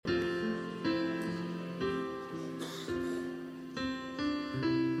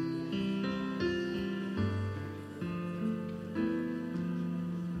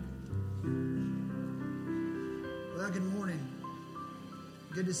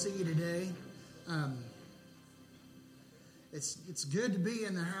Good to see you today. It's good to be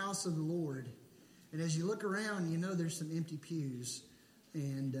in the house of the Lord. And as you look around, you know there's some empty pews.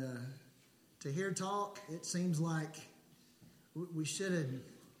 And to hear talk, it seems like we should have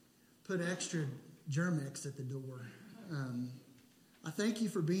put extra Germ-X at the door. I thank you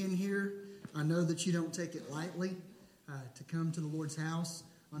for being here. I know that you don't take it lightly to come to the Lord's house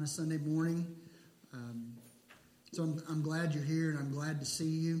on a Sunday morning. So I'm glad you're here, and I'm glad to see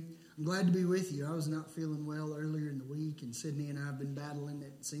you. I'm glad to be with you. I was not feeling well earlier in the week, and Sydney and I have been battling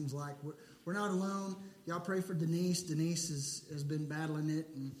it. It seems like we're not alone. Y'all pray for Denise. Denise has been battling it,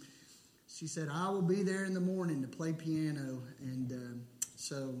 and she said, I will be there in the morning to play piano. And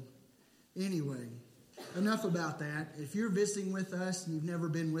so anyway, enough about that. If you're visiting with us and you've never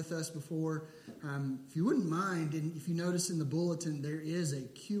been with us before, if you wouldn't mind, and if you notice in the bulletin, there is a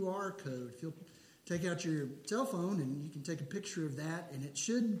QR code. If you'll take out your cell phone and you can take a picture of that, and it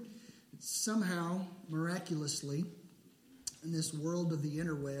should somehow, miraculously, in this world of the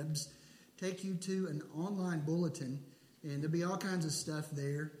interwebs, take you to an online bulletin, and there'll be all kinds of stuff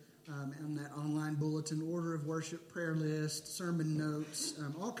there on that online bulletin: order of worship, prayer list, sermon notes,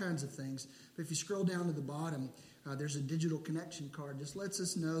 all kinds of things. But if you scroll down to the bottom, there's a digital connection card. Just lets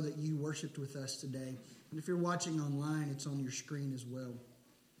us know that you worshiped with us today. And if you're watching online, it's on your screen as well.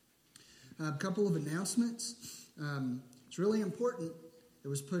 A couple of announcements. It's really important. It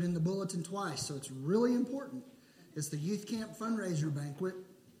was put in the bulletin twice, so it's really important. It's the Youth Camp Fundraiser Banquet,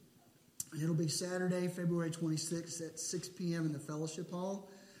 and it'll be Saturday, February 26th at 6 p.m. in the Fellowship Hall.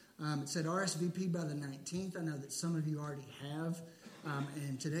 It said RSVP by the 19th. I know that some of you already have,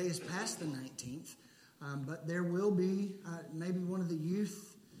 and today is past the 19th, but there will be maybe one of the youth.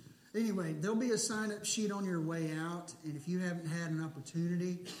 Anyway, there'll be a sign-up sheet on your way out, and if you haven't had an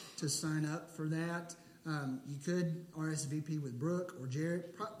opportunity to sign up for that, you could RSVP with Brooke or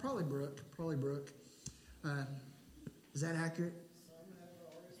Jared. Probably Brooke. Is that accurate?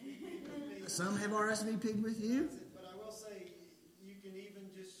 Some have RSVP'd with you? But I will say, you can even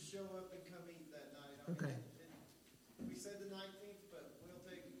just show up and come eat that night. Okay. We said the 19th, but we'll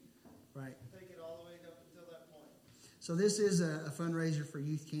take it all the way up until that point. So this is a fundraiser for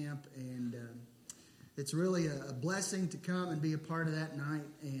Youth Camp, and it's really a blessing to come and be a part of that night,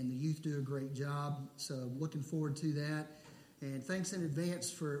 and the youth do a great job, so looking forward to that. And thanks in advance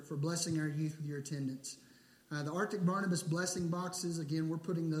for blessing our youth with your attendance. The Arctic Barnabas blessing boxes, again, we're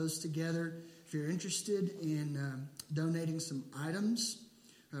putting those together. If you're interested in donating some items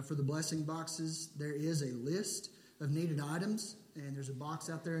for the blessing boxes, there is a list of needed items, and there's a box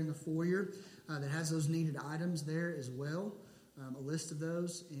out there in the foyer that has those needed items there as well, a list of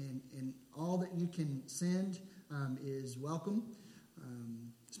those, and all that you can send is welcome.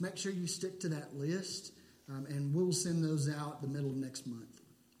 Just make sure you stick to that list, and we'll send those out the middle of next month.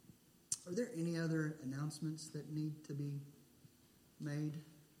 Are there any other announcements that need to be made?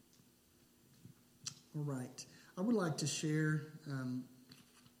 All right. I would like to share.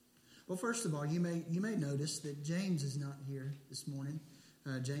 Well, first of all, you may notice that James is not here this morning.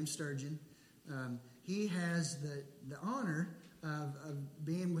 James Sturgeon. He has the honor of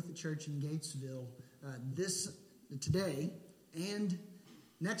being with the church in Gatesville today and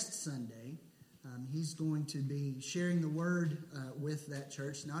next Sunday. He's going to be sharing the word with that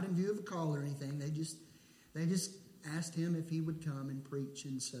church, not in view of a call or anything. They just asked him if he would come and preach,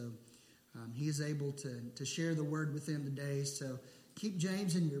 and so he is able to share the word with them today. So keep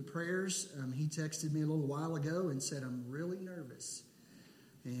James in your prayers. He texted me a little while ago and said, I'm really nervous,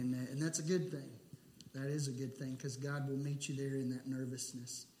 and that's a good thing. That is a good thing, because God will meet you there in that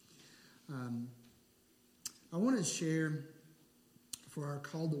nervousness. I want to share for our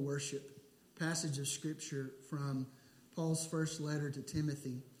call to worship passage of Scripture from Paul's first letter to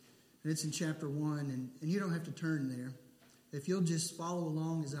Timothy. And it's in chapter 1, and you don't have to turn there. If you'll just follow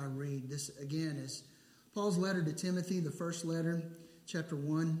along as I read. This, again, is Paul's letter to Timothy, the first letter, chapter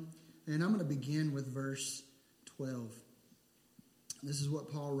 1. And I'm going to begin with verse 12. This is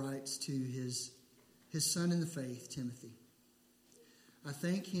what Paul writes to his son in the faith, Timothy. I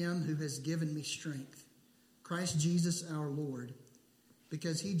thank him who has given me strength, Christ Jesus our Lord,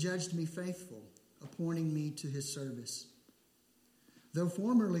 because he judged me faithful, appointing me to his service. Though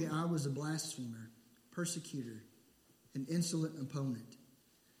formerly I was a blasphemer, persecutor, an insolent opponent,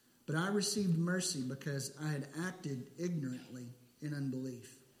 but I received mercy because I had acted ignorantly in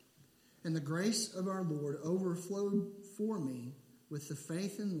unbelief. And the grace of our Lord overflowed for me with the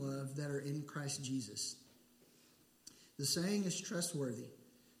faith and love that are in Christ Jesus. The saying is trustworthy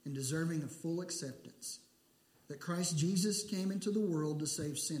and deserving of full acceptance, that Christ Jesus came into the world to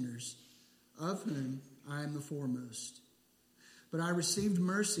save sinners, of whom I am the foremost. But I received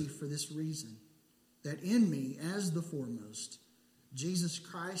mercy for this reason, that in me, as the foremost, Jesus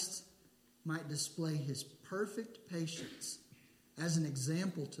Christ might display his perfect patience as an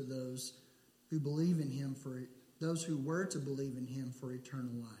example to those who believe in him, for those who were to believe in him for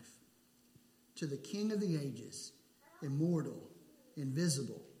eternal life. To the King of the ages, immortal,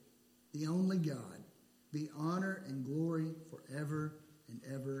 invisible, the only God, be honor and glory forever and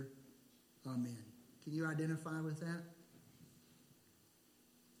ever. Amen. Can you identify with that?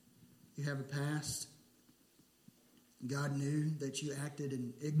 You have a past. God knew that you acted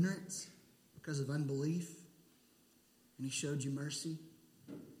in ignorance because of unbelief, and he showed you mercy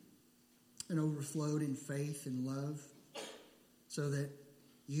and overflowed in faith and love, so that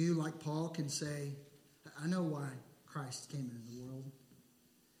you, like Paul, can say, I know why Christ came into the world.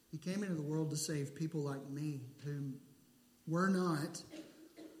 He came into the world to save people like me, whom were not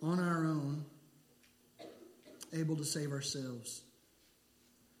on our own able to save ourselves.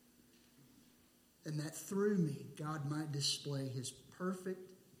 And that through me, God might display his perfect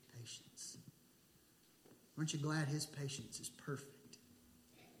patience. Aren't you glad his patience is perfect?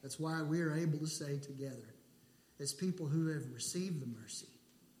 That's why we are able to say together, as people who have received the mercy,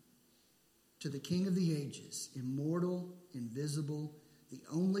 to the King of the ages, immortal, invisible, the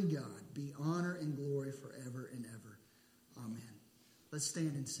only God, be honor and glory forever and ever. Amen. Let's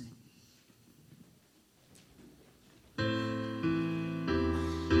stand and sing.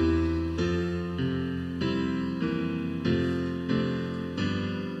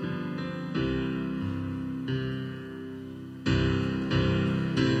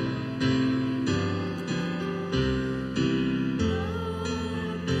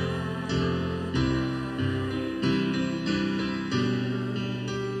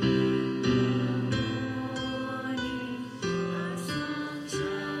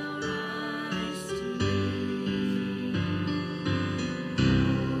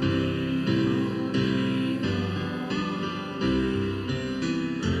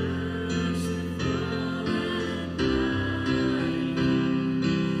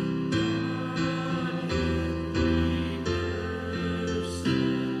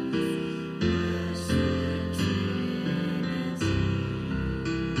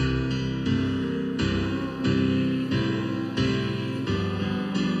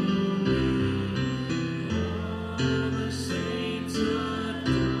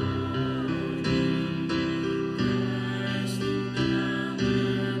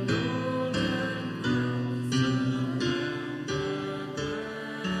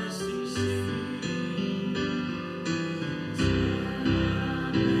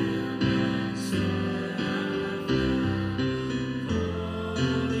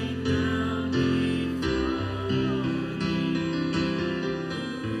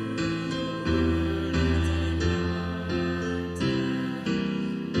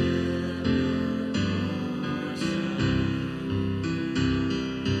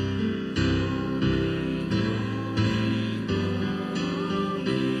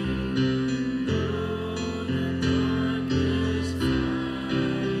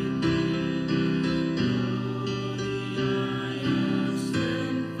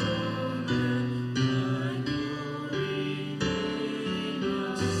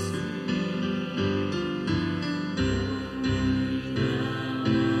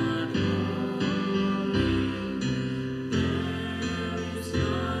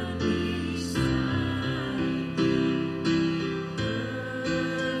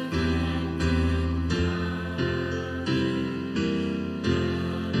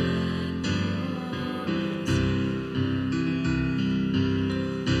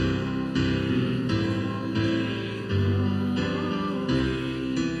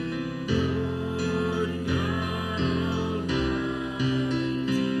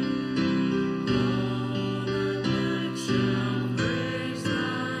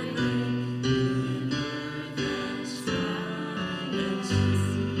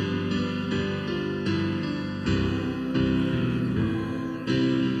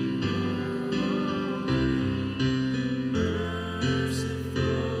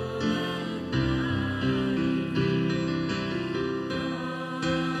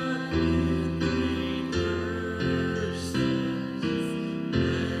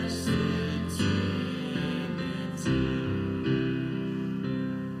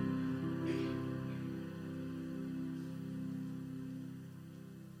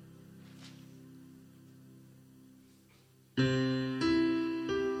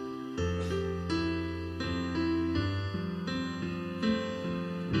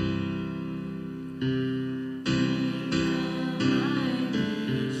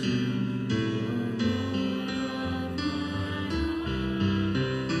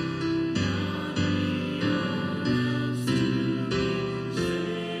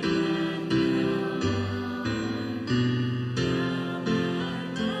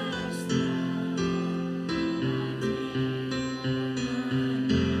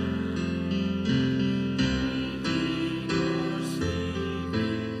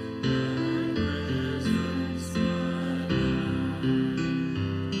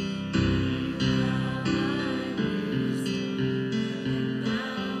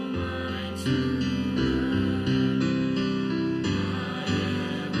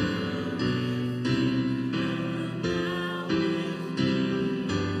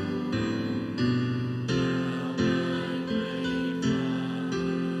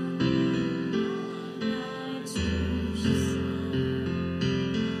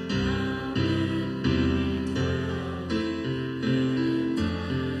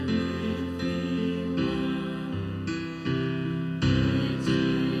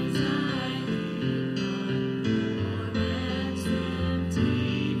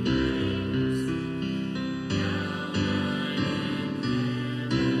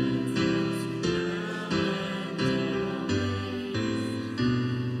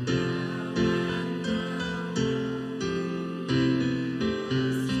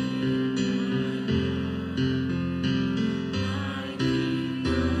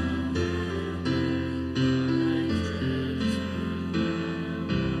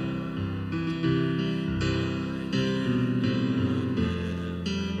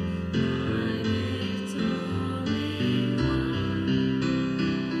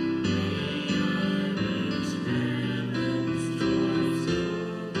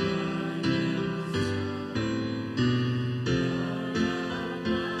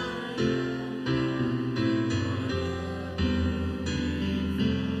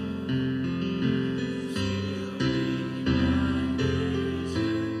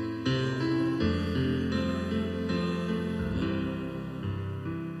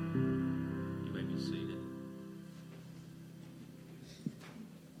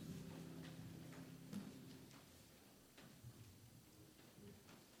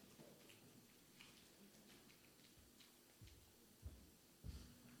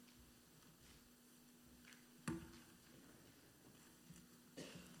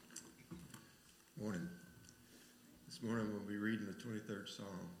 Morning. This morning I'm going to be reading the 23rd Psalm.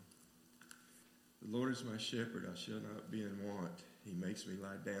 The Lord is my shepherd, I shall not be in want. He makes me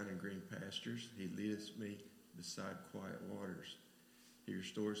lie down in green pastures. He leadeth me beside quiet waters. He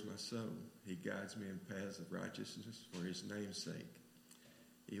restores my soul. He guides me in paths of righteousness for his name's sake.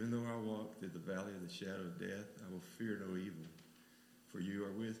 Even though I walk through the valley of the shadow of death, I will fear no evil. For you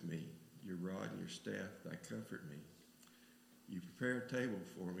are with me. Your rod and your staff, they comfort me. You prepare a table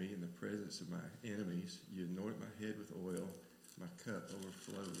for me in the presence of my enemies. You anoint my head with oil. My cup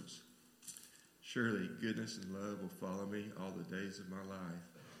overflows. Surely goodness and love will follow me all the days of my life,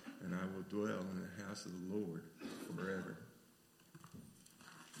 and I will dwell in the house of the Lord forever.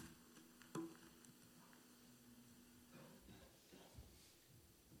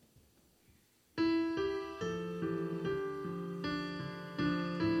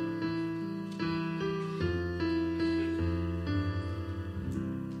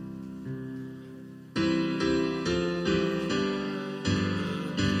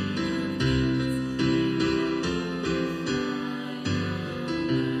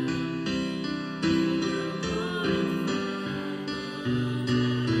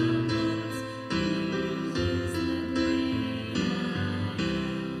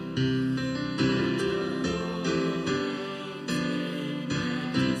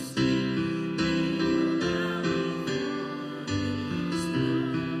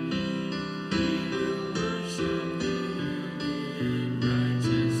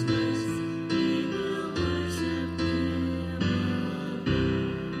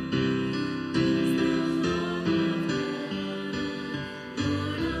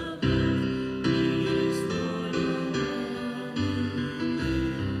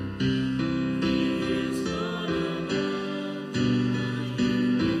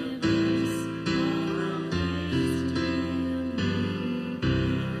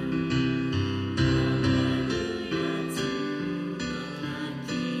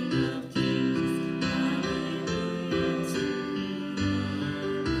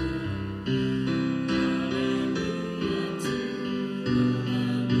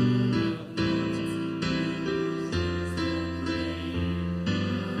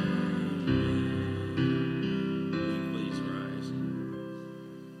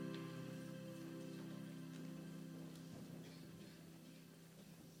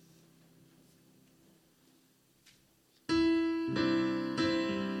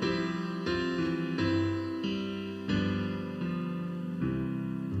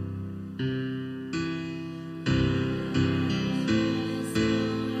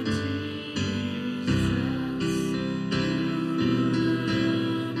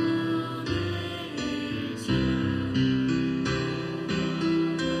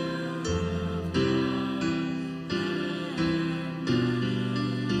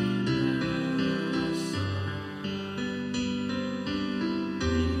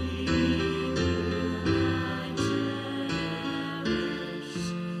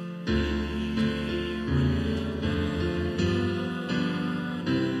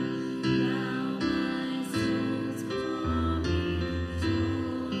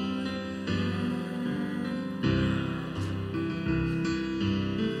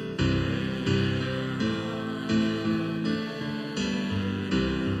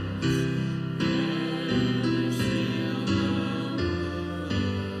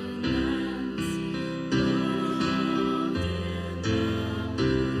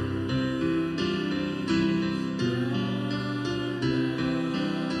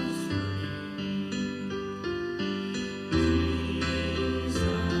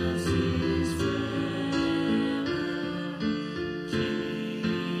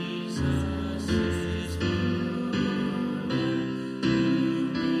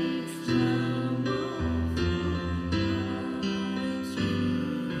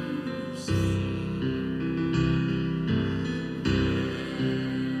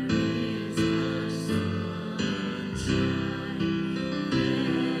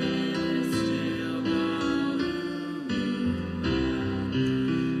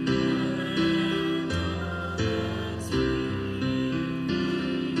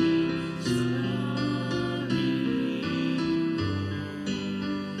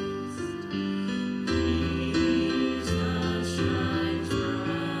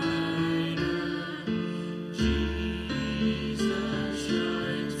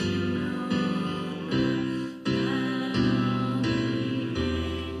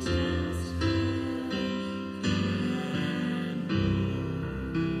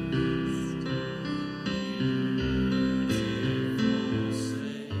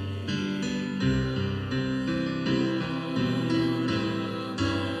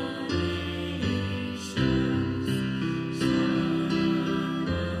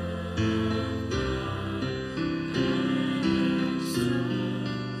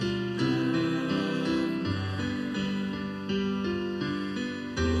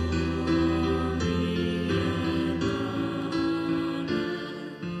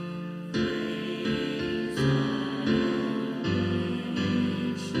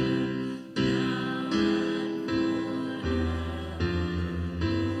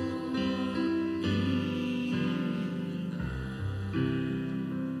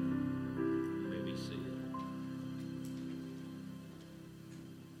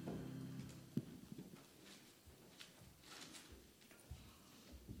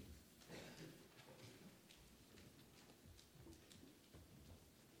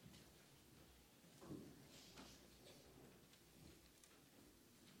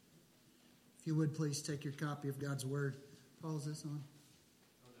 you would please take your copy of God's Word. Paul, is this on?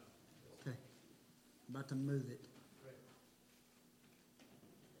 Okay. I'm about to move it.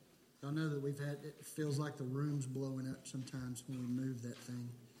 Y'all know that it feels like the room's blowing up sometimes when we move that thing.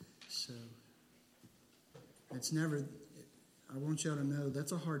 So, it's never, I want y'all to know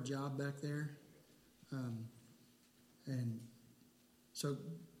that's a hard job back there. And so,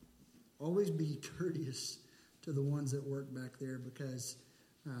 always be courteous to the ones that work back there because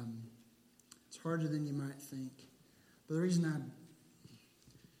it's harder than you might think. But the reason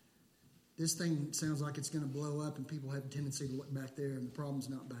this thing sounds like it's going to blow up and people have a tendency to look back there and the problem's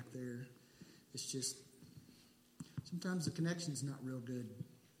not back there. It's just, sometimes the connection's not real good.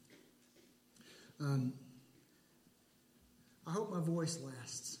 I hope my voice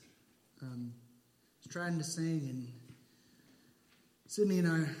lasts. I was trying to sing, and Sydney and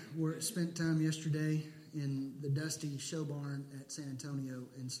I spent time yesterday in the dusty show barn at San Antonio,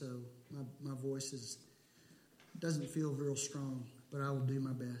 and so my voice doesn't feel real strong, but I will do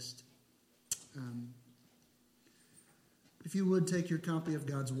my best. If you would take your copy of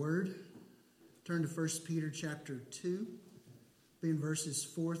God's Word, turn to 1 Peter chapter 2, be in verses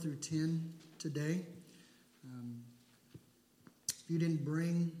 4 through 10 today. If you didn't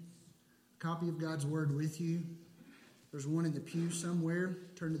bring a copy of God's Word with you, there's one in the pew somewhere.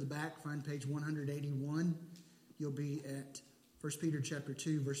 Turn to the back, find page 181. You'll be at 1 Peter chapter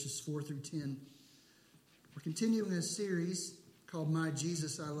 2, verses 4 through 10. We're continuing a series called My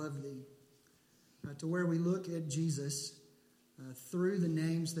Jesus, I Love Thee, to where we look at Jesus through the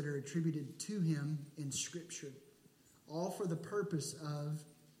names that are attributed to him in Scripture, all for the purpose of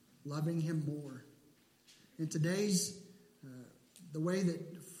loving him more. And today's, the way that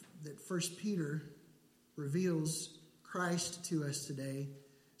 1 Peter reveals Christ to us today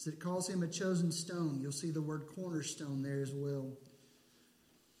is that it calls him a chosen stone. You'll see the word cornerstone there as well.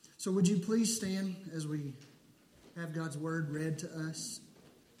 So would you please stand as we have God's Word read to us?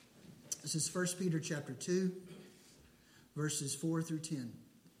 This is 1 Peter chapter 2, verses 4 through 10.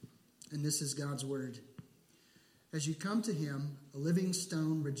 And this is God's Word. As you come to him, a living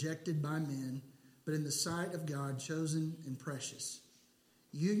stone rejected by men, but in the sight of God chosen and precious.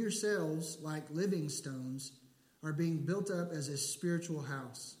 You yourselves, like living stones, are being built up as a spiritual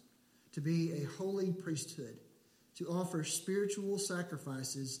house, to be a holy priesthood, to offer spiritual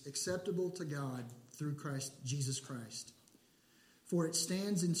sacrifices acceptable to God through Jesus Christ. For it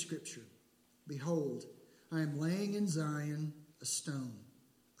stands in Scripture, Behold, I am laying in Zion a stone,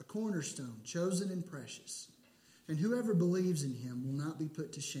 a cornerstone, chosen and precious, and whoever believes in him will not be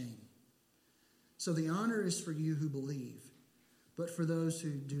put to shame. So the honor is for you who believe, but for those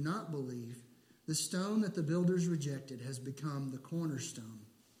who do not believe, the stone that the builders rejected has become the cornerstone,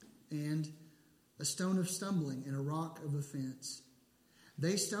 and a stone of stumbling and a rock of offense.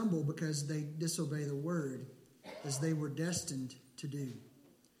 They stumble because they disobey the word, as they were destined to do.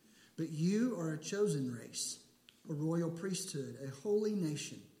 But you are a chosen race, a royal priesthood, a holy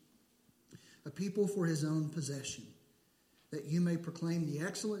nation, a people for his own possession, that you may proclaim the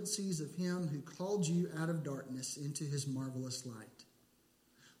excellencies of him who called you out of darkness into his marvelous light.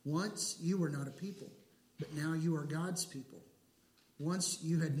 Once you were not a people, but now you are God's people. Once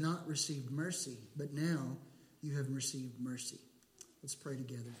you had not received mercy, but now you have received mercy. Let's pray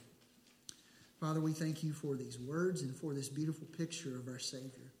together. Father, we thank you for these words and for this beautiful picture of our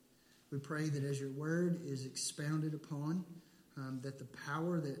Savior. We pray that as your word is expounded upon, that the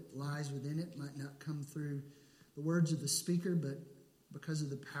power that lies within it might not come through the words of the speaker, but because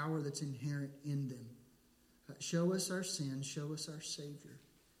of the power that's inherent in them. Show us our sin, show us our Savior.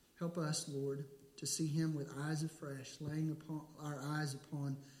 Help us, Lord, to see him with eyes afresh, laying upon our eyes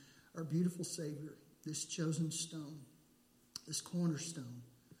upon our beautiful Savior, this chosen stone, this cornerstone,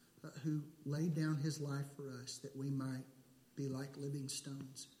 who laid down his life for us that we might be like living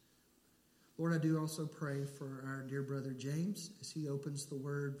stones. Lord, I do also pray for our dear brother James as he opens the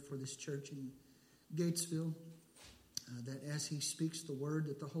word for this church in Gatesville, that as he speaks the word,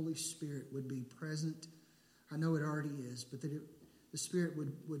 that the Holy Spirit would be present. I know it already is, but that the Spirit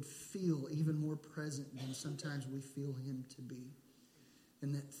would feel even more present than sometimes we feel him to be.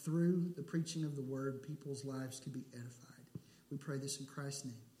 And that through the preaching of the word, people's lives could be edified. We pray this in Christ's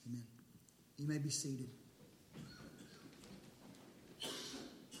name. Amen. You may be seated.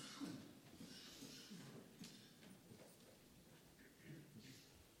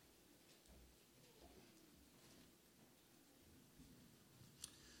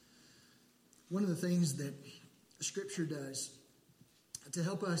 One of the things that Scripture does to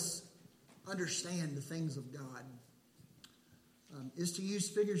help us understand the things of God is to use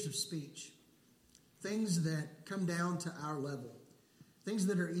figures of speech, things that come down to our level. things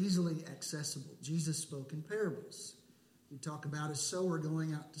that are easily accessible. Jesus spoke in parables. He'd talk about a sower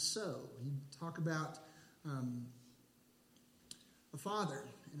going out to sow. He'd talk about a father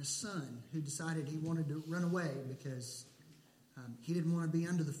and a son who decided he wanted to run away because he didn't want to be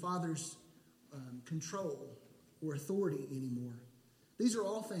under the father's control or authority anymore. These are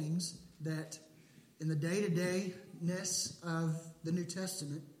all things that in the day-to-day-ness of the New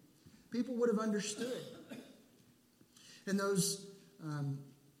Testament, people would have understood. And those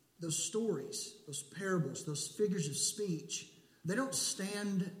stories, those parables, those figures of speech, they don't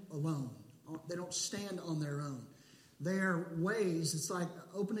stand alone. They don't stand on their own. They are ways, it's like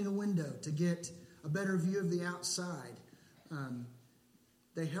opening a window to get a better view of the outside.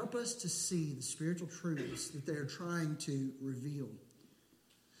 They help us to see the spiritual truths that they're trying to reveal.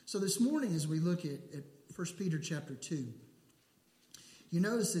 So this morning, as we look at 1 Peter chapter 2, you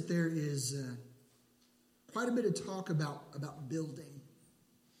notice that there is quite a bit of talk about building.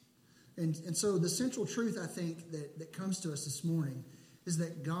 And so the central truth, I think, that comes to us this morning is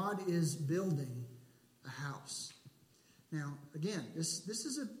that God is building a house. Now, again, this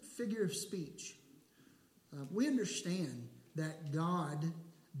is a figure of speech. We understand that God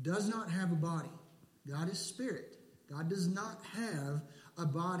does not have a body. God is spirit. God does not have a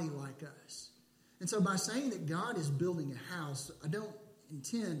body like us. And so by saying that God is building a house, I don't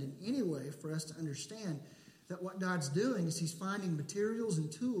intend in any way for us to understand that what God's doing is He's finding materials and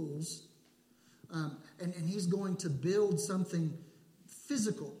tools and He's going to build something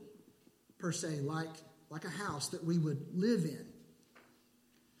physical, per se, like a house that we would live in.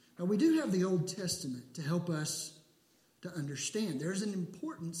 Now, we do have the Old Testament to help us to understand. There's an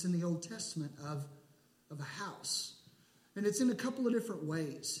importance in the Old Testament of a house. And it's in a couple of different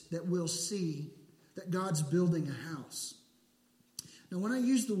ways that we'll see that God's building a house. Now, when I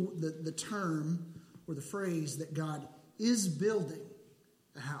use the term or the phrase that God is building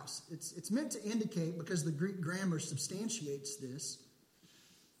a house, it's meant to indicate, because the Greek grammar substantiates this,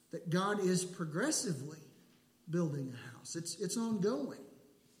 that God is progressively building a house. It's ongoing.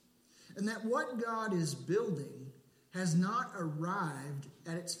 And that what God is building has not arrived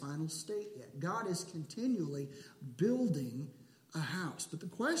at its final state yet. God is continually building a house. But the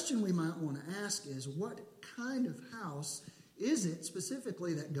question we might want to ask is, what kind of house is it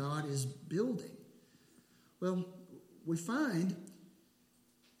specifically that God is building? Well, we find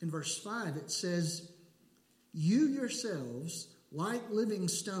in verse 5, it says, "You yourselves, like living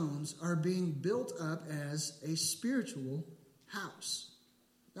stones, are being built up as a spiritual house."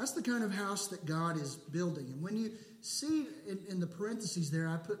 That's the kind of house that God is building. And when you see in the parentheses there,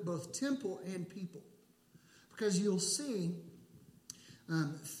 I put both temple and people. Because you'll see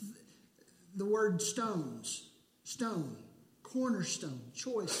the word stones, stone, cornerstone,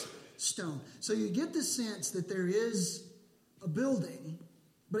 choice stone. So you get the sense that there is a building,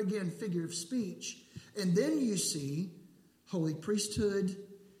 but again, figure of speech. And then you see holy priesthood,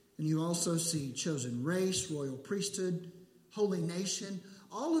 and you also see chosen race, royal priesthood, holy nation.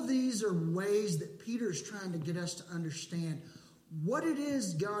 All of these are ways that Peter is trying to get us to understand what it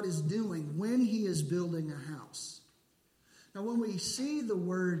is God is doing when He is building a house. Now, when we see the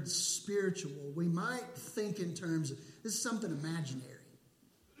word spiritual, we might think in terms of this is something imaginary,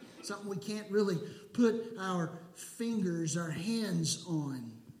 something we can't really put our fingers, our hands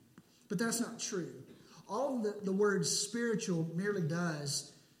on. But that's not true. All the word spiritual merely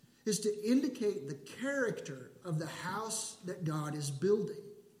does is to indicate the character of the house that God is building.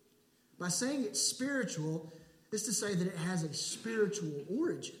 By saying it's spiritual is to say that it has a spiritual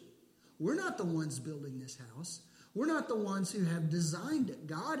origin. We're not the ones building this house. We're not the ones who have designed it.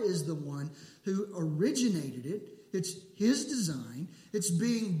 God is the one who originated it. It's His design. It's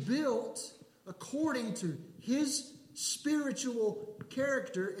being built according to His spiritual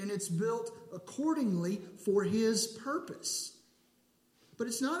character, and it's built accordingly for His purpose. But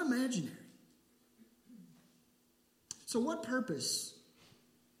it's not imaginary. So what purpose?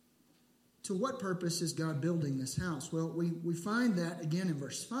 To what purpose is God building this house? Well, we find that again in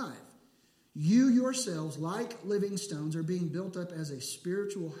verse 5. You yourselves, like living stones, are being built up as a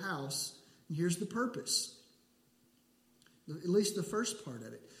spiritual house. And here's the purpose. At least the first part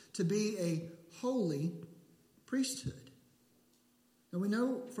of it. To be a holy priesthood. Now we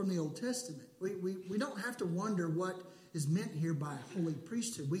know from the Old Testament, we don't have to wonder what is meant here by holy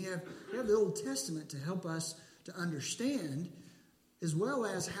priesthood. We have the Old Testament to help us to understand, as well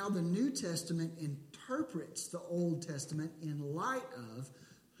as how the New Testament interprets the Old Testament in light of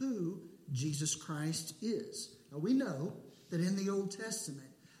who Jesus Christ is. Now we know that in the Old Testament,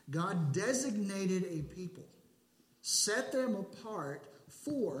 God designated a people, set them apart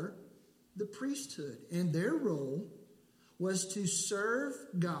for the priesthood, and their role was to serve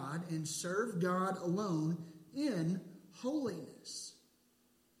God and serve God alone in holiness.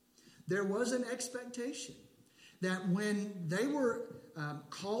 There was an expectation that when they were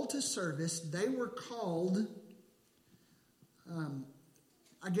called to service, they were called,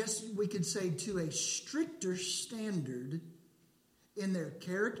 I guess we could say, to a stricter standard in their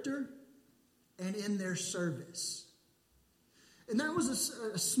character and in their service. And that was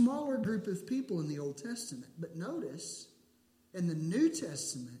a smaller group of people in the Old Testament. But notice, in the New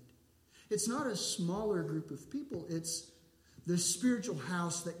Testament, it's not a smaller group of people. It's the spiritual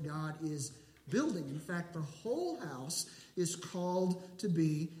house that God is building. In fact, the whole house is called to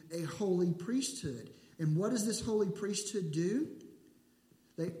be a holy priesthood. And what does this holy priesthood do?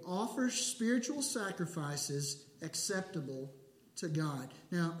 They offer spiritual sacrifices acceptable to God.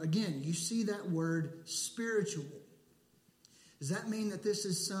 Now, again, you see that word spiritual. Does that mean that this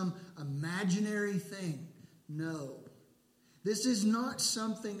is some imaginary thing? No. This is not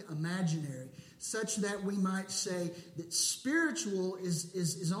something imaginary, such that we might say that spiritual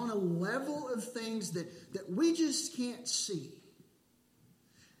is on a level of things that we just can't see.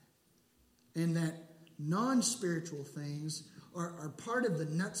 And that non-spiritual things are part of the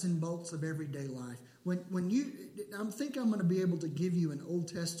nuts and bolts of everyday life. I think I'm going to be able to give you an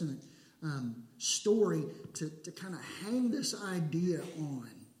Old Testament story to kind of hang this idea on.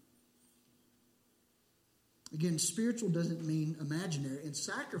 Again, spiritual doesn't mean imaginary, and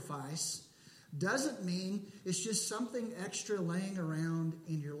sacrifice doesn't mean it's just something extra laying around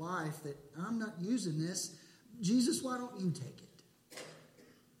in your life that I'm not using this. Jesus, why don't you take it?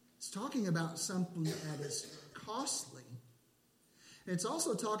 It's talking about something that is costly. And it's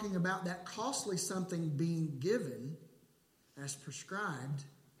also talking about that costly something being given as prescribed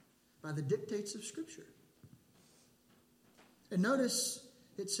by the dictates of Scripture. And notice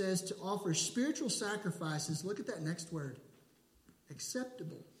it says to offer spiritual sacrifices. Look at that next word.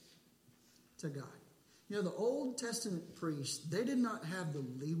 Acceptable to God. You know, the Old Testament priests, they did not have the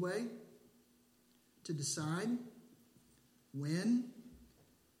leeway to decide when,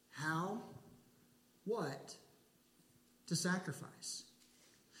 how, what to sacrifice.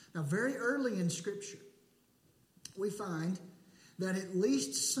 Now, very early in Scripture, we find that at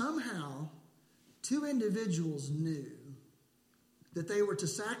least somehow two individuals knew that they were to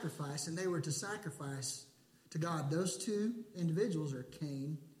sacrifice, and they were to sacrifice to God. Those two individuals are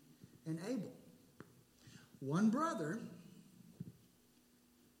Cain and Abel. One brother,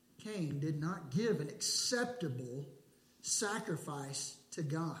 Cain, did not give an acceptable sacrifice to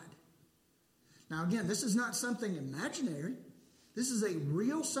God. Now again, this is not something imaginary. This is a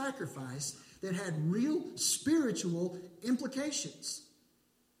real sacrifice that had real spiritual implications.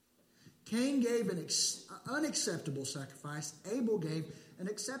 Cain gave an unacceptable sacrifice. Abel gave an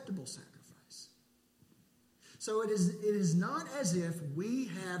acceptable sacrifice. So it is not as if we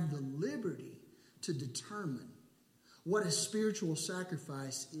have the liberty to determine what a spiritual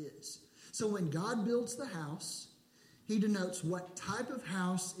sacrifice is. So when God builds the house, He denotes what type of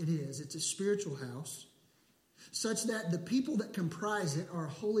house it is. It's a spiritual house, such that the people that comprise it are a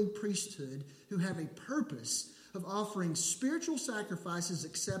holy priesthood who have a purpose of offering spiritual sacrifices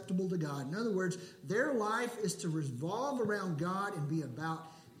acceptable to God. In other words, their life is to revolve around God and be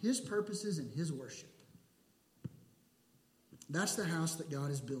about His purposes and His worship. That's the house that God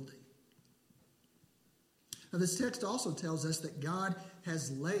is building. Now, this text also tells us that God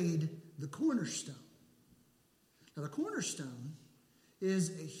has laid the cornerstone. Now, the cornerstone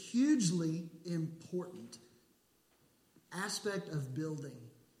is a hugely important aspect of building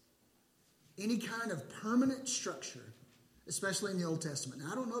any kind of permanent structure, especially in the Old Testament.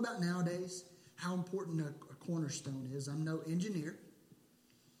 Now, I don't know about nowadays how important a cornerstone is. I'm no engineer.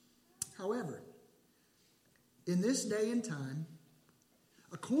 However, in this day and time,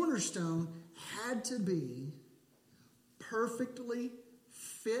 a cornerstone had to be perfectly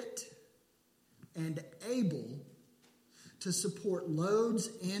fit and able to support loads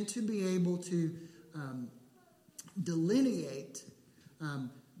and to be able to delineate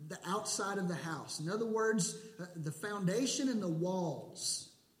the outside of the house. In other words, the foundation and the walls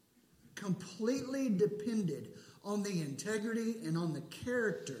completely depended on the integrity and on the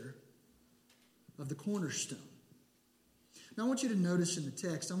character of the cornerstone. Now I want you to notice in the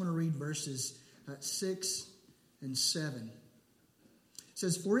text, I'm going to read verses 6 and 7. It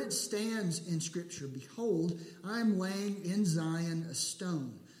says, "For it stands in Scripture, Behold, I am laying in Zion a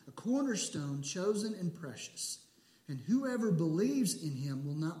stone, a cornerstone chosen and precious, and whoever believes in him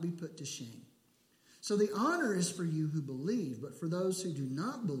will not be put to shame. So the honor is for you who believe, but for those who do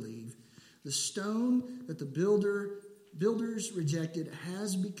not believe, the stone that the builders rejected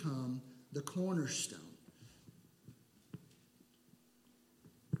has become the cornerstone."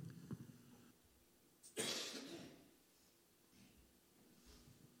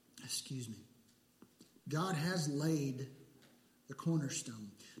 God has laid the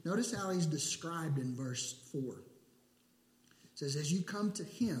cornerstone. Notice how he's described in verse 4. It says, as you come to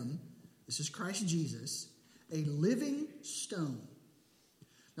him, this is Christ Jesus, a living stone.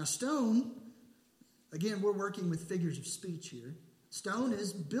 Now stone, again, we're working with figures of speech here. Stone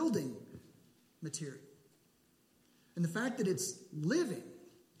is building material. And the fact that it's living,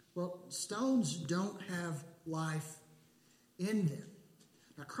 well, stones don't have life in them.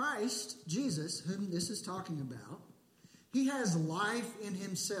 Now Christ, Jesus, whom this is talking about, he has life in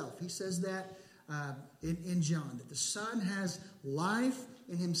himself. He says that in John, that the Son has life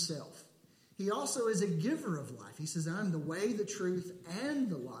in himself. He also is a giver of life. He says, I'm the way, the truth, and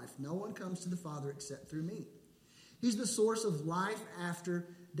the life. No one comes to the Father except through me. He's the source of life after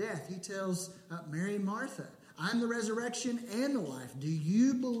death. He tells Mary and Martha, I'm the resurrection and the life. Do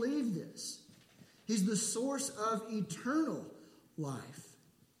you believe this? He's the source of eternal life.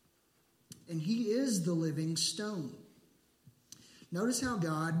 And he is the living stone. Notice how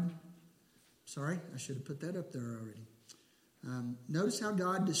God, sorry, I should have put that up there already. Notice how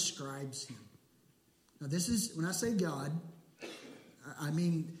God describes him. Now this is, when I say God, I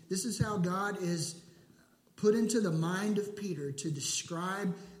mean this is how God is put into the mind of Peter to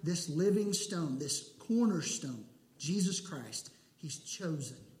describe this living stone, this cornerstone, Jesus Christ. He's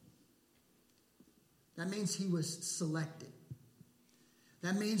chosen. That means he was selected.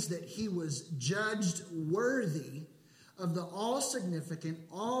 That means that he was judged worthy of the all-significant,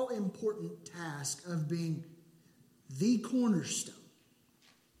 all-important task of being the cornerstone.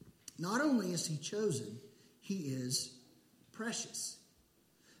 Not only is he chosen, he is precious.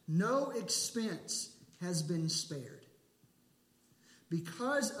 No expense has been spared.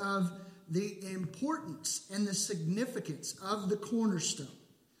 Because of the importance and the significance of the cornerstone,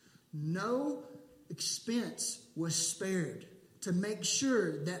 no expense was spared to make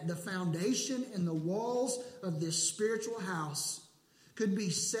sure that the foundation and the walls of this spiritual house could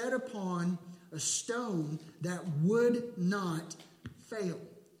be set upon a stone that would not fail.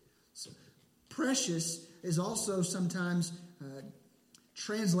 So, precious is also sometimes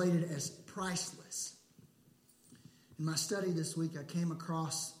translated as priceless. In my study this week, I came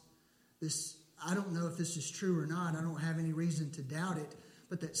across this. I don't know if this is true or not. I don't have any reason to doubt it.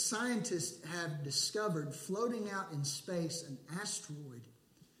 But that scientists have discovered floating out in space an asteroid.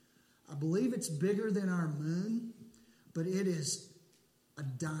 I believe it's bigger than our moon, but it is a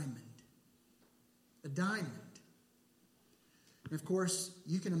diamond. A diamond. And of course,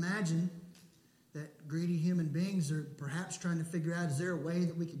 you can imagine that greedy human beings are perhaps trying to figure out, is there a way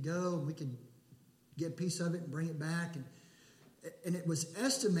that we could go and we could get a piece of it and bring it back? And it was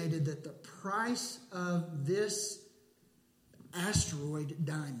estimated that the price of this asteroid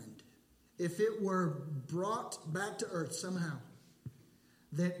diamond, if it were brought back to Earth somehow,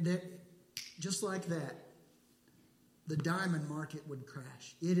 that just like that, the diamond market would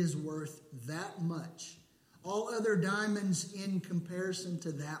crash. It is worth that much. All other diamonds in comparison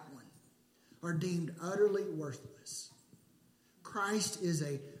to that one are deemed utterly worthless. Christ is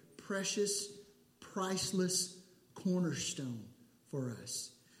a precious, priceless cornerstone for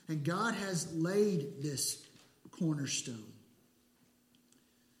us. And God has laid this cornerstone.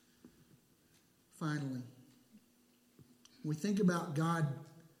 Finally, we think about God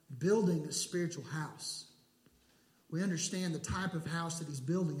building a spiritual house. We understand the type of house that he's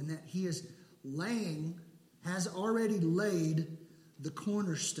building and that he is has already laid the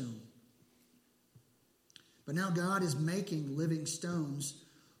cornerstone. But now God is making living stones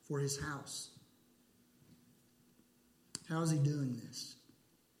for his house. How is he doing this?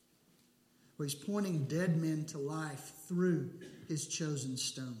 Well, he's pointing dead men to life through his chosen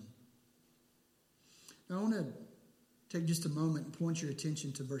stone. Now, I want to take just a moment and point your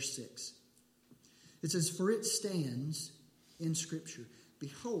attention to verse 6. It says, for it stands in Scripture,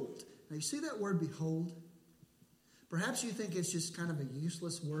 behold. Now, you see that word behold? Perhaps you think it's just kind of a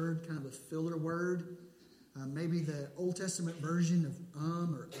useless word, kind of a filler word. Maybe the Old Testament version of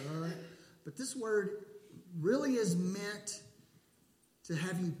or But this word really is meant to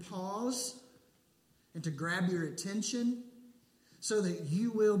have you pause and to grab your attention so that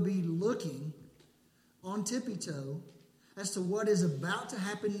you will be looking on tippy toe as to what is about to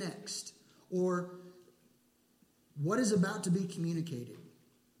happen next or what is about to be communicated.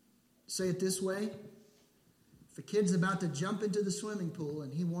 Say it this way. If a kid's about to jump into the swimming pool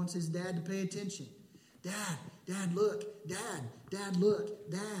and he wants his dad to pay attention, Dad, look, Dad, look,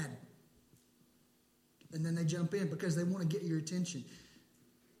 Dad. And then they jump in because they want to get your attention.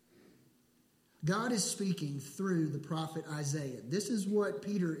 God is speaking through the prophet Isaiah. This is what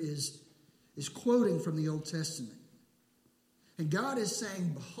Peter is quoting from the Old Testament. And God is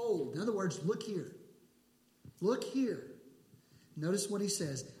saying, behold. In other words, look here. Look here. Notice what he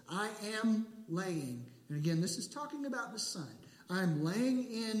says. I am laying. And again, this is talking about the Son. I am laying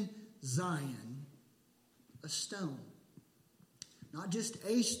in Zion a stone. Not just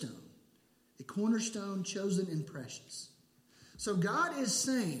a stone. A cornerstone chosen and precious. So God is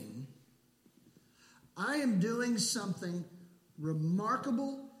saying, I am doing something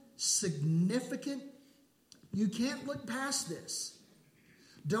remarkable, significant. You can't look past this.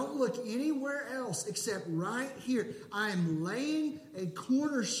 Don't look anywhere else except right here. I am laying a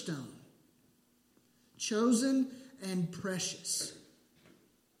cornerstone, chosen and precious.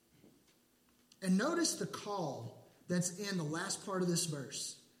 And notice the call that's in the last part of this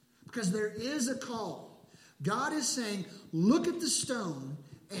verse. Because there is a call. God is saying, look at the stone,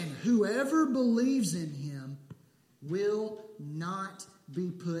 and whoever believes in him will not be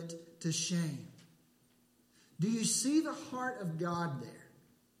put to shame. Do you see the heart of God there?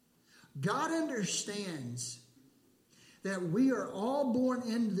 God understands that we are all born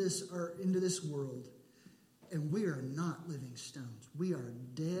into this world, and we are not living stones. We are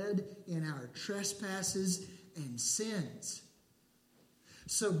dead in our trespasses and sins.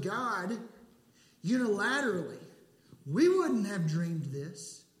 So God, unilaterally, we wouldn't have dreamed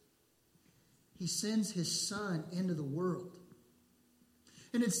this. He sends his Son into the world.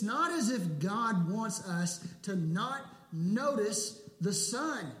 And it's not as if God wants us to not notice the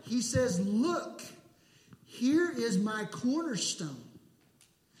Son. He says, look, here is my cornerstone.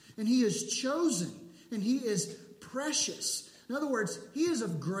 And he is chosen, and he is precious. In other words, he is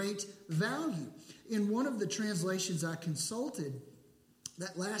of great value. In one of the translations I consulted,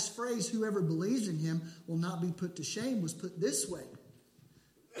 that last phrase, whoever believes in him will not be put to shame, was put this way.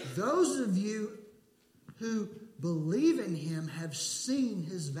 Those of you who believe in him have seen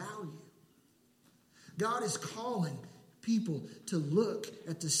his value. God is calling people to look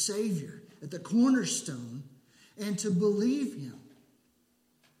at the Savior, at the cornerstone, and to believe him.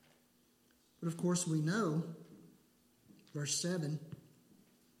 But of course we know, verse 7,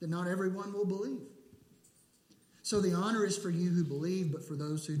 that not everyone will believe. So the honor is for you who believe, but for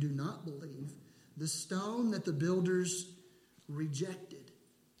those who do not believe, the stone that the builders rejected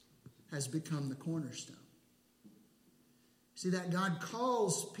has become the cornerstone. See that God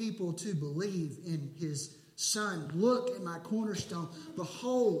calls people to believe in his Son. Look at my cornerstone.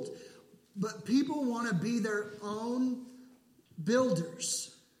 Behold. But people want to be their own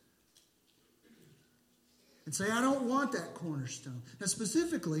builders. And say, I don't want that cornerstone. Now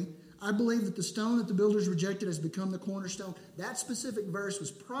specifically, I believe that the stone that the builders rejected has become the cornerstone. That specific verse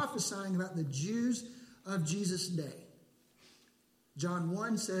was prophesying about the Jews of Jesus' day. John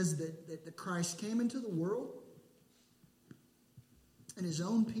 1 says that the Christ came into the world, and his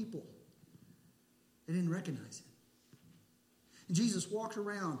own people, they didn't recognize him. And Jesus walked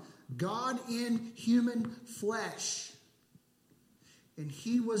around, God in human flesh. And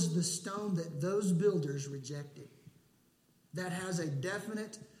he was the stone that those builders rejected. That has a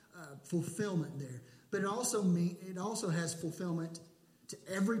definite fulfillment there. But it also has fulfillment to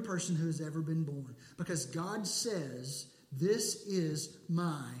every person who has ever been born. Because God says, this is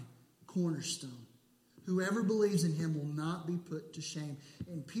my cornerstone. Whoever believes in him will not be put to shame.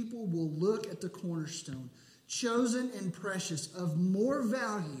 And people will look at the cornerstone, chosen and precious, of more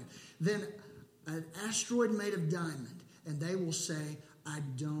value than an asteroid made of diamond. And they will say, I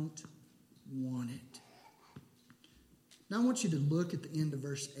don't want it. Now I want you to look at the end of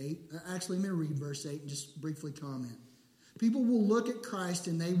verse 8. Actually, I'm going to read verse 8 and just briefly comment. People will look at Christ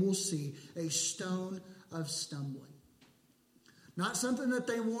and they will see a stone of stumbling. Not something that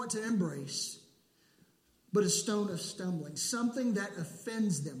they want to embrace, but a stone of stumbling. Something that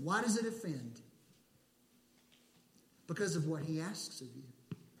offends them. Why does it offend? Because of what he asks of you.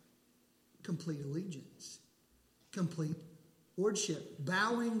 Complete allegiance. Complete lordship.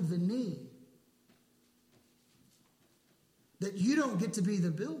 Bowing the knee. That you don't get to be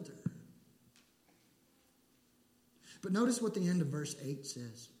the builder. But notice what the end of verse 8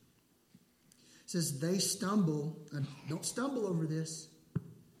 says. It says, they stumble. Don't stumble over this.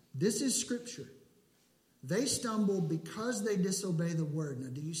 This is Scripture. They stumble because they disobey the word. Now,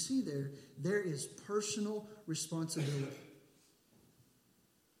 do you see there? There is personal responsibility.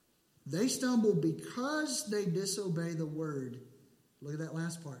 They stumble because they disobey the word. Look at that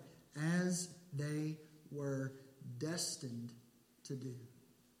last part. As they were destined to do.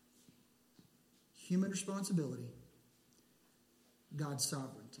 Human responsibility. God's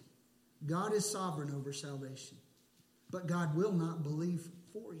sovereignty. God is sovereign over salvation. But God will not believe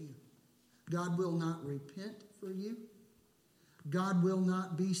for you. God will not repent for you. God will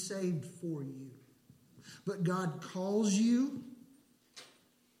not be saved for you. But God calls you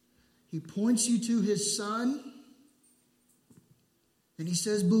He points you to his Son, and he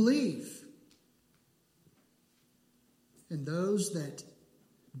says, believe. And those that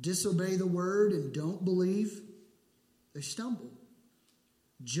disobey the word and don't believe, they stumble,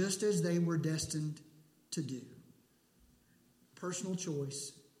 just as they were destined to do. Personal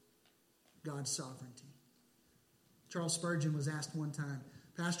choice, God's sovereignty. Charles Spurgeon was asked one time,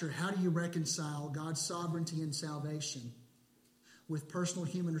 Pastor, how do you reconcile God's sovereignty and salvation with personal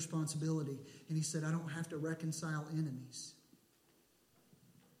human responsibility? And he said, I don't have to reconcile enemies.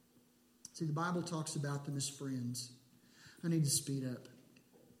 See, the Bible talks about them as friends. I need to speed up.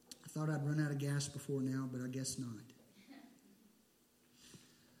 I thought I'd run out of gas before now, but I guess not.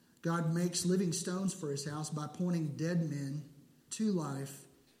 God makes living stones for his house by pointing dead men to life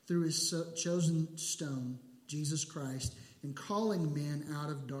through his chosen stone, Jesus Christ, and calling men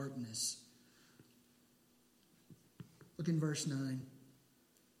out of darkness. Look in verse 9.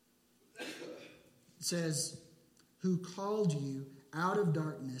 It says, who called you out of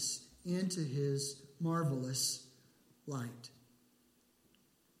darkness into his marvelous light.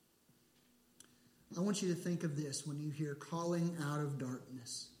 I want you to think of this when you hear calling out of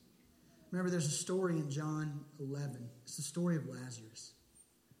darkness. Remember, there's a story in John 11. It's the story of Lazarus.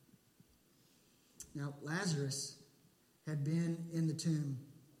 Now, Lazarus had been in the tomb,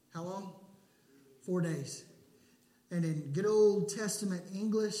 how long? 4 days. And in good Old Testament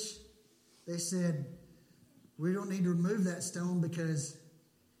English, they said, we don't need to remove that stone because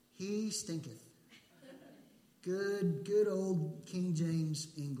he stinketh. Good old King James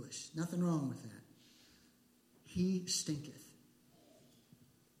English. Nothing wrong with that. He stinketh.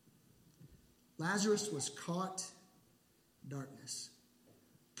 Lazarus was caught in darkness.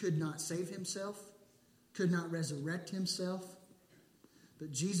 Could not save himself. Could not resurrect himself.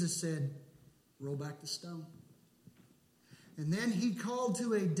 But Jesus said, roll back the stone. And then he called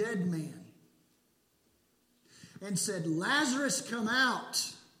to a dead man and said, Lazarus, come out.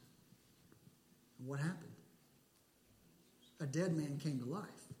 And what happened? A dead man came to life.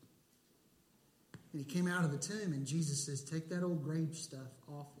 And he came out of the tomb, and Jesus says, take that old grave stuff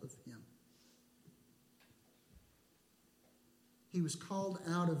off of him. He was called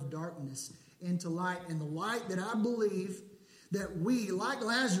out of darkness into light. And the light that I believe that we, like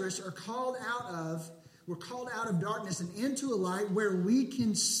Lazarus, are called out of, we're called out of darkness and into a light where we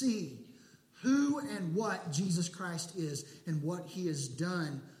can see who and what Jesus Christ is and what he has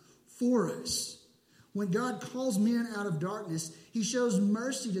done for us. When God calls men out of darkness, he shows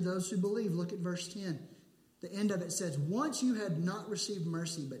mercy to those who believe. Look at verse 10. The end of it says, once you had not received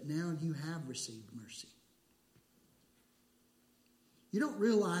mercy, but now you have received mercy. You don't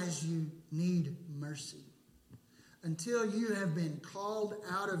realize you need mercy until you have been called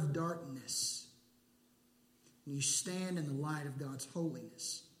out of darkness and you stand in the light of God's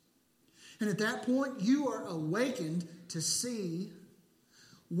holiness. And at that point, you are awakened to see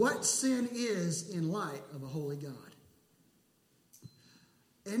what sin is in light of a holy God.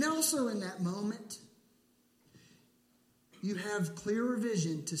 And also in that moment, you have clearer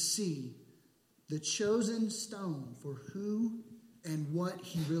vision to see the chosen stone for who and what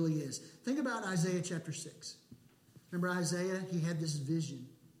he really is. Think about Isaiah chapter 6. Remember Isaiah? He had this vision.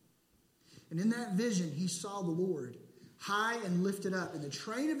 And in that vision, he saw the Lord high and lifted up. And the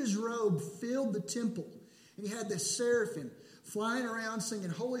train of his robe filled the temple. And he had the seraphim flying around singing,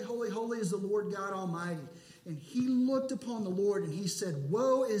 holy, holy, holy is the Lord God Almighty. And he looked upon the Lord and he said,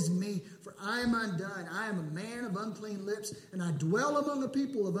 woe is me, for I am undone. I am a man of unclean lips, and I dwell among a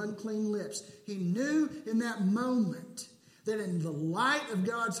people of unclean lips. He knew in that moment that in the light of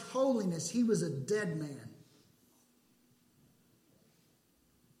God's holiness, he was a dead man.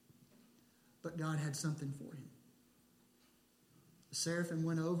 But God had something for him. The seraphim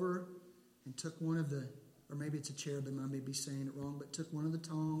went over and took one of the, or maybe it's a cherubim, I may be saying it wrong, but took one of the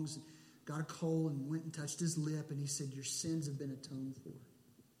tongs, got a coal and went and touched his lip, and he said, your sins have been atoned for.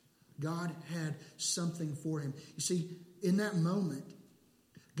 God had something for him. You see, in that moment,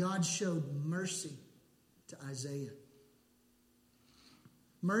 God showed mercy to Isaiah.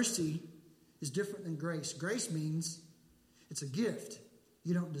 Mercy is different than grace. Grace means it's a gift.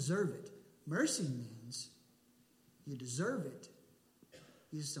 You don't deserve it. Mercy means you deserve it.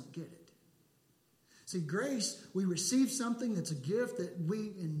 You just don't get it. See, grace, we receive something that's a gift that we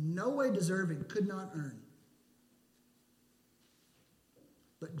in no way deserve and could not earn.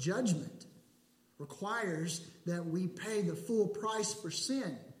 But judgment requires that we pay the full price for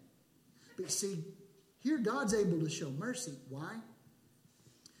sin. But see, here God's able to show mercy. Why?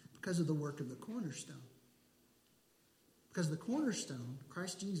 Because of the work of the cornerstone. Because the cornerstone,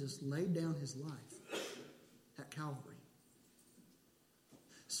 Christ Jesus, laid down his life at Calvary.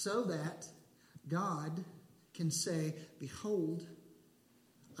 so that God can say, behold,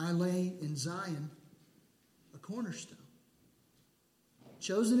 I lay in Zion a cornerstone,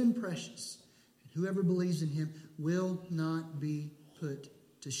 chosen and precious, and whoever believes in him will not be put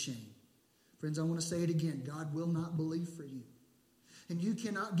to shame. Friends, I want to say it again. God will not believe for you. And you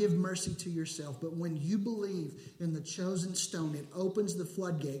cannot give mercy to yourself. But when you believe in the chosen stone, it opens the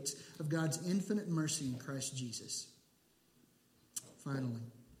floodgates of God's infinite mercy in Christ Jesus. Finally,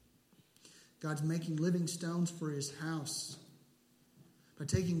 God's making living stones for his house by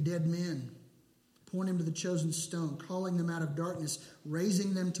taking dead men, pointing them to the chosen stone, calling them out of darkness,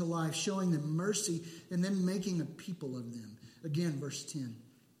 raising them to life, showing them mercy, and then making a people of them. Again, verse 10.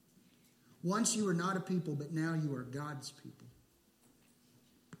 Once you were not a people, but now you are God's people.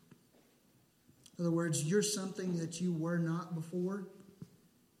 In other words, you're something that you were not before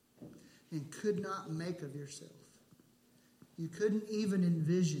and could not make of yourself. You couldn't even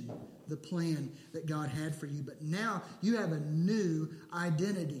envision the plan that God had for you. But now you have a new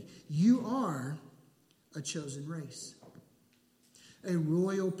identity. You are a chosen race. A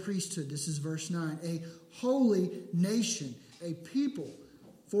royal priesthood. This is verse 9. A holy nation. A people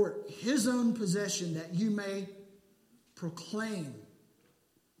for his own possession, that you may proclaim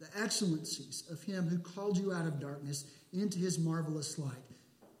the excellencies of him who called you out of darkness into his marvelous light.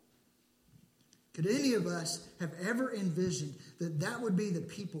 Could any of us have ever envisioned that that would be the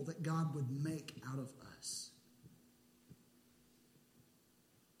people that God would make out of us?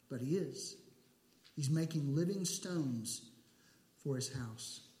 But he is. He's making living stones for his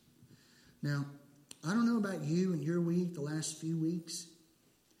house. Now, I don't know about you and your week, the last few weeks.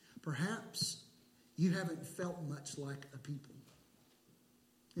 Perhaps you haven't felt much like a people.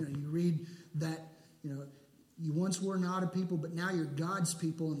 You read that, you once were not a people, but now you're God's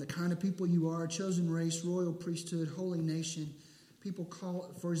people, and the kind of people you are, chosen race, royal priesthood, holy nation, people call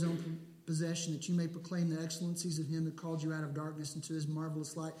it for his own possession, that you may proclaim the excellencies of him who called you out of darkness into his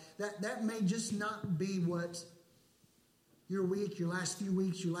marvelous light. That may just not be what your week, your last few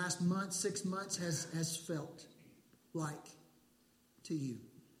weeks, your last month, 6 months has felt like to you.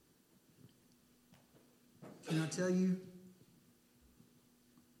 Can I tell you,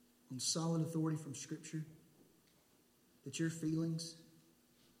 on solid authority from Scripture, that your feelings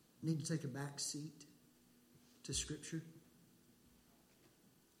need to take a back seat to Scripture?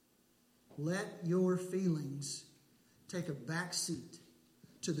 Let your feelings take a back seat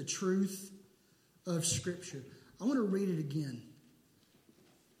to the truth of Scripture. I want to read it again.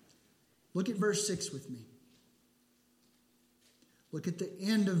 Look at verse 6 with me. Look at the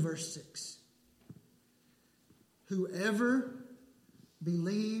end of verse 6. Whoever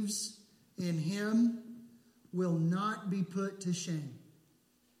believes in him will not be put to shame.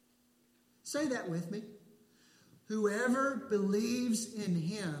 Say that with me. Whoever believes in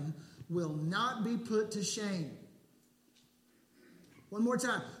him will not be put to shame. One more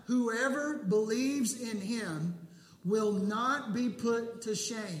time. Whoever believes in him will not be put to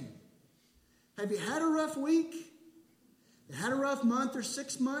shame. Have you had a rough week? You had a rough month or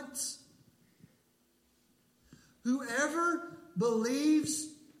 6 months? Whoever believes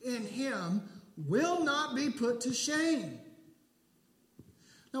in him will not be put to shame.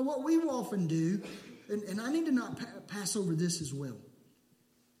 Now, what we often do, and I need to not pass over this as well.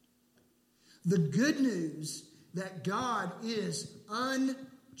 The good news that God is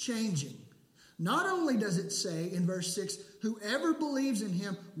unchanging. Not only does it say in verse 6, whoever believes in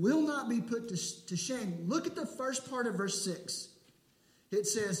him will not be put to shame. Look at the first part of verse 6. It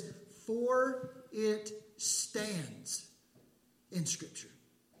says, for it stands in Scripture.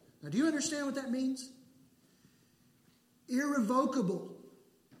 Now, do you understand what that means? Irrevocable.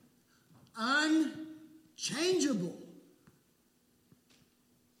 Unchangeable.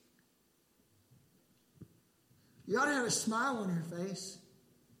 You ought to have a smile on your face.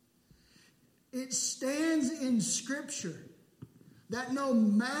 It stands in Scripture that no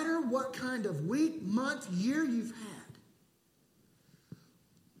matter what kind of week, month, year you've had,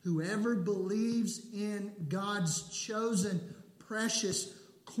 whoever believes in God's chosen, precious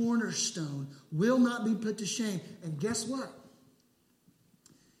cornerstone will not be put to shame. And guess what?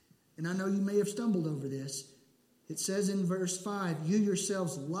 And I know you may have stumbled over this. It says in verse 5, you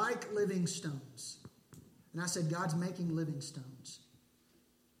yourselves like living stones. And I said, God's making living stones.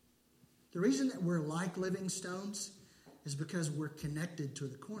 The reason that we're like living stones is because we're connected to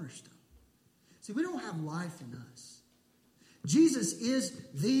the cornerstone. See, we don't have life in us. Jesus is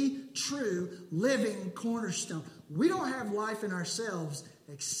the true living cornerstone. We don't have life in ourselves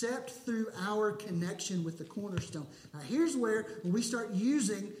except through our connection with the cornerstone. Now, here's where when we start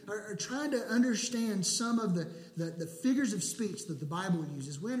using or trying to understand some of the figures of speech that the Bible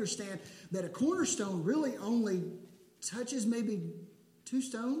uses, we understand that a cornerstone really only touches maybe 2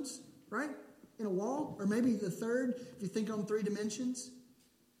 stones, right, in a wall, or maybe the third if you think on 3 dimensions.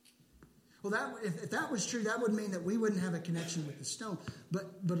 Well, if that was true, that would mean that we wouldn't have a connection with the stone.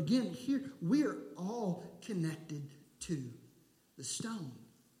 But again, here we are all connected to the stone.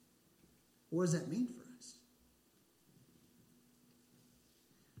 What does that mean for us?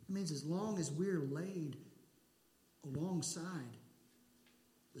 It means as long as we're laid alongside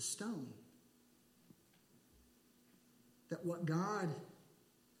the stone, that what God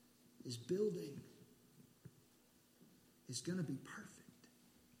is building is going to be perfect.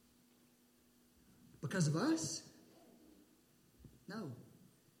 Because of us? No.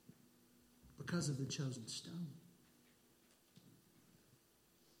 Because of the chosen stone.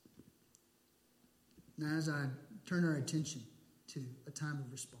 Now, as I turn our attention to a time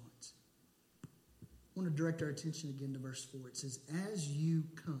of response, I want to direct our attention again to verse 4. It says, as you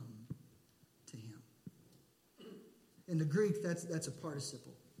come to him. In the Greek, that's a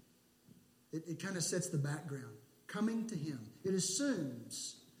participle. It kind of sets the background. Coming to him. It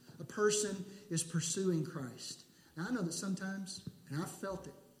assumes a person is pursuing Christ. Now, I know that sometimes, and I've felt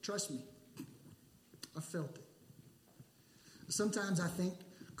it. Trust me, I felt it. Sometimes I think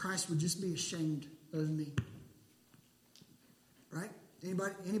Christ would just be ashamed of me. Right?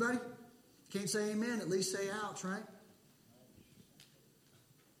 Anybody? Can't say amen, at least say ouch, right?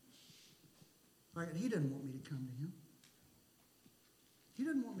 Right? He doesn't want me to come to him. He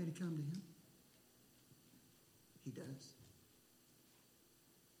doesn't want me to come to him. He does.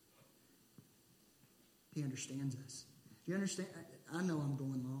 He understands us. Do you understand? I know I'm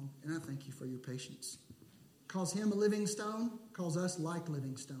going long, and I thank you for your patience. Calls him a living stone, calls us like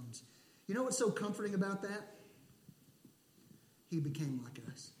living stones. You know what's so comforting about that? He became like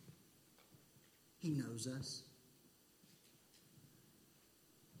us. He knows us.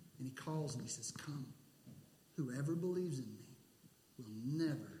 And he calls and he says, come. Whoever believes in me will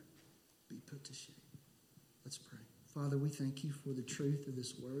never be put to shame. Let's pray. Father, we thank you for the truth of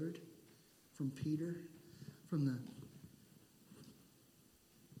this word from Peter, from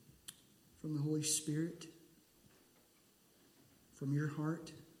the Holy Spirit, from your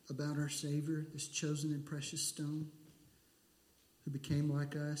heart about our Savior, this chosen and precious stone, who became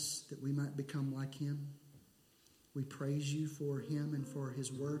like us that we might become like him. We praise you for him and for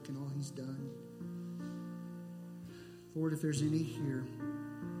his work and all he's done. Lord, if there's any here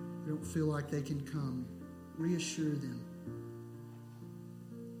who don't feel like they can come, reassure them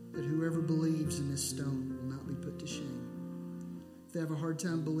that whoever believes in this stone will not be put to shame. If they have a hard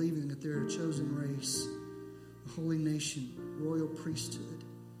time believing that they're a chosen race, a holy nation, royal priesthood,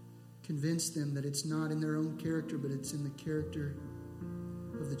 convince them that it's not in their own character, but it's in the character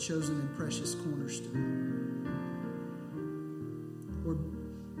of the chosen and precious cornerstone.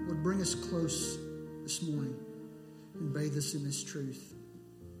 Lord, bring us close this morning and bathe us in this truth.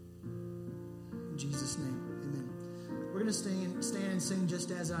 In Jesus' name, amen. We're going to stand and sing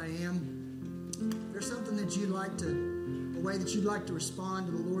Just As I Am. If there's something that a way that you'd like to respond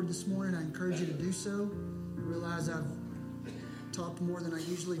to the Lord this morning, I encourage you to do so. I realize I've talked more than I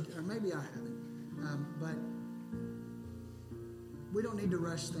usually, or maybe I haven't. But we don't need to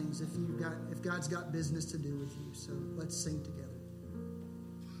rush things if God's got business to do with you. So let's sing together.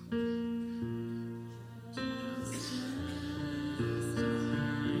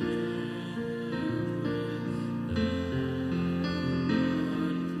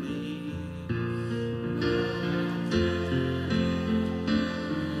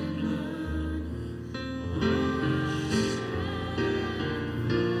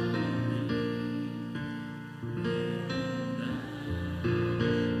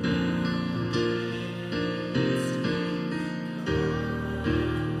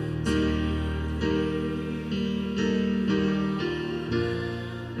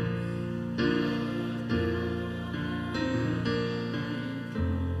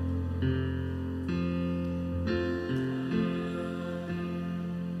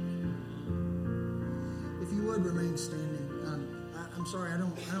 Remain standing. I'm sorry, I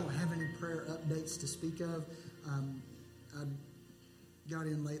don't have any prayer updates to speak of. I got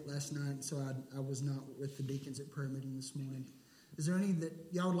in late last night, so I was not with the deacons at prayer meeting this morning. Is there any that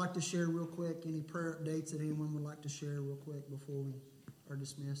y'all would like to share real quick? Any prayer updates that anyone would like to share real quick before we are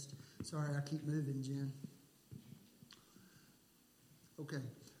dismissed? Sorry, I keep moving, Jen. Okay.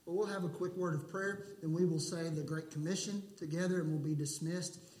 Well, we'll have a quick word of prayer, and we will say the Great Commission together, and we'll be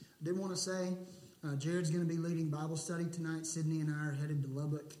dismissed. I did want to say, Jared's going to be leading Bible study tonight. Sydney and I are headed to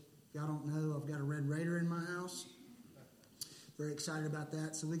Lubbock. If y'all don't know, I've got a Red Raider in my house. Very excited about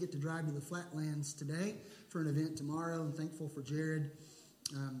that. So we get to drive to the Flatlands today for an event tomorrow. I'm thankful for Jared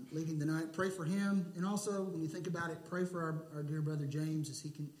leading the night. Pray for him. And also, when you think about it, pray for our dear brother James as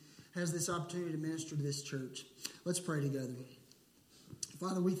he has this opportunity to minister to this church. Let's pray together.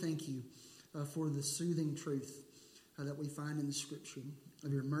 Father, we thank you for the soothing truth that we find in the Scripture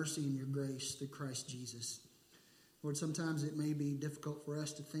of your mercy and your grace through Christ Jesus. Lord, sometimes it may be difficult for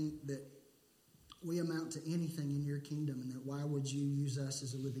us to think that we amount to anything in your kingdom, and that why would you use us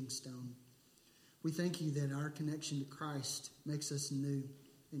as a living stone? We thank you that our connection to Christ makes us new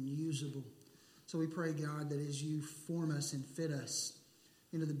and usable. So we pray, God, that as you form us and fit us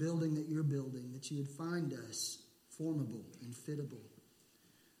into the building that you're building, that you would find us formable and fittable,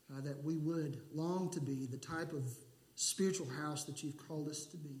 that we would long to be the type of spiritual house that you've called us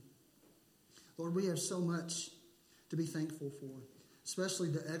to be. Lord, we have so much to be thankful for, especially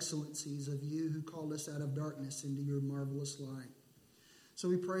the excellencies of you who called us out of darkness into your marvelous light. So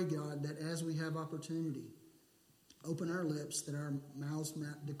we pray, God, that as we have opportunity, open our lips that our mouths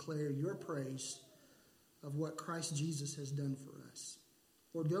might declare your praise of what Christ Jesus has done for us.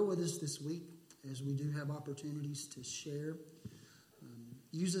 Lord, go with us this week as we do have opportunities to share.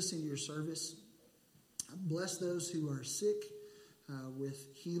 Use us in your service. Bless those who are sick with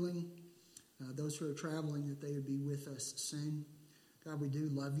healing, those who are traveling, that they would be with us soon. God, we do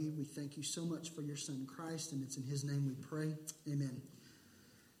love you. We thank you so much for your Son, Christ, and it's in his name we pray. Amen.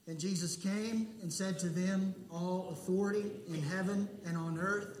 And Jesus came and said to them, all authority in heaven and on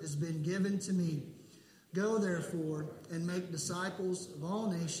earth has been given to me. Go, therefore, and make disciples of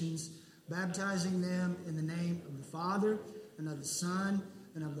all nations, baptizing them in the name of the Father and of the Son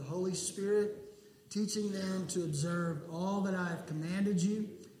and of the Holy Spirit, teaching them to observe all that I have commanded you.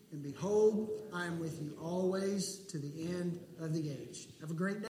 And behold, I am with you always to the end of the age. Have a great day.